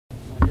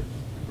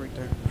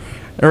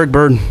Eric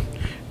Bird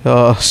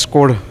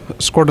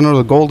scored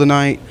another goal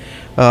tonight.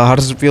 How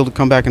does it feel to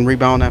come back and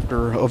rebound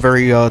after a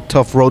very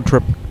tough road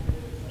trip?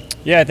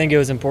 Yeah, I think it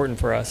was important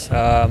for us.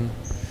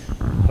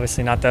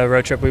 Obviously not the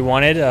road trip we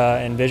wanted,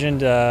 envisioned,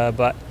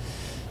 but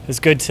it was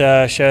good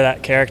to show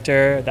that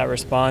character, that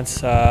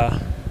response.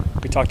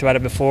 We talked about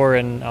it before,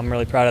 and I'm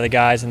really proud of the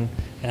guys and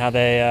how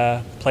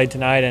they played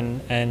tonight.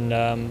 And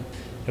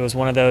it was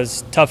one of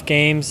those tough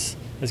games.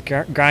 It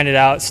was grinded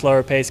out,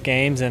 slower paced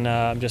games, and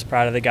I'm just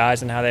proud of the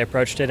guys and how they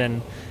approached it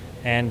and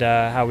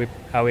how we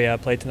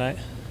played tonight.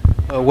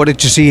 What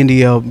did you see in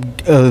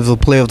the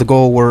play of the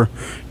goal where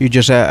you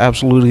just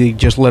absolutely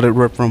just let it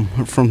rip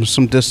from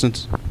some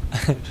distance?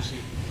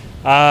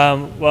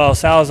 Well,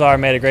 Salazar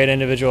made a great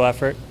individual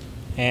effort,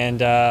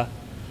 and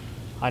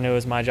I knew it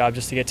was my job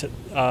just to get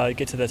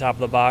to the top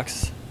of the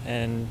box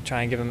and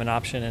try and give him an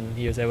option, and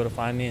he was able to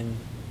find me and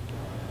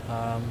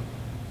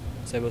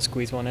was able to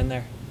squeeze one in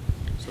there.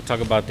 So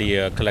talk about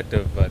the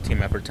collective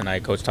team effort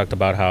tonight. Coach talked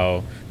about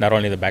how not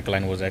only the back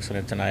line was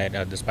excellent tonight,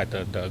 despite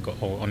the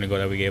only goal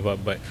that we gave up,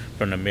 but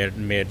from the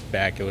mid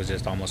back, it was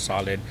just almost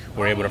solid.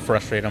 We were able to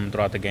frustrate them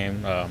throughout the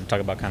game.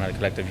 Talk about kind of the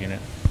collective unit.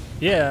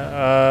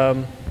 Yeah,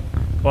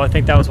 well, I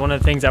think that was one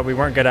of the things that we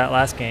weren't good at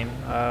last game.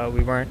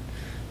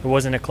 It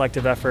wasn't a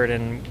collective effort,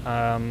 and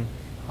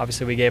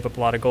obviously we gave up a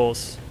lot of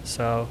goals.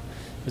 So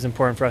it was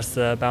important for us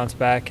to bounce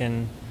back,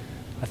 and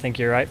I think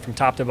you're right, from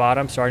top to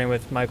bottom, starting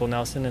with Michael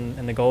Nelson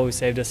and the goal who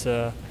saved us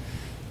 2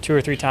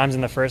 or 3 times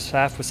in the first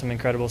half with some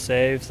incredible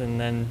saves, and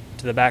then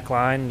to the back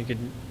line. You could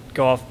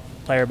go off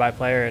player by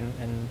player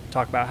and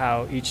talk about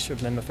how each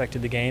of them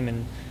affected the game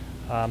and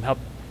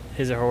helped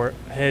his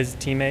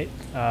teammate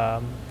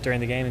during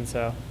the game, and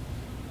so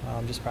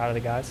I'm just proud of the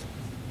guys.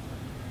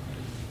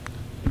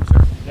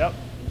 Yep.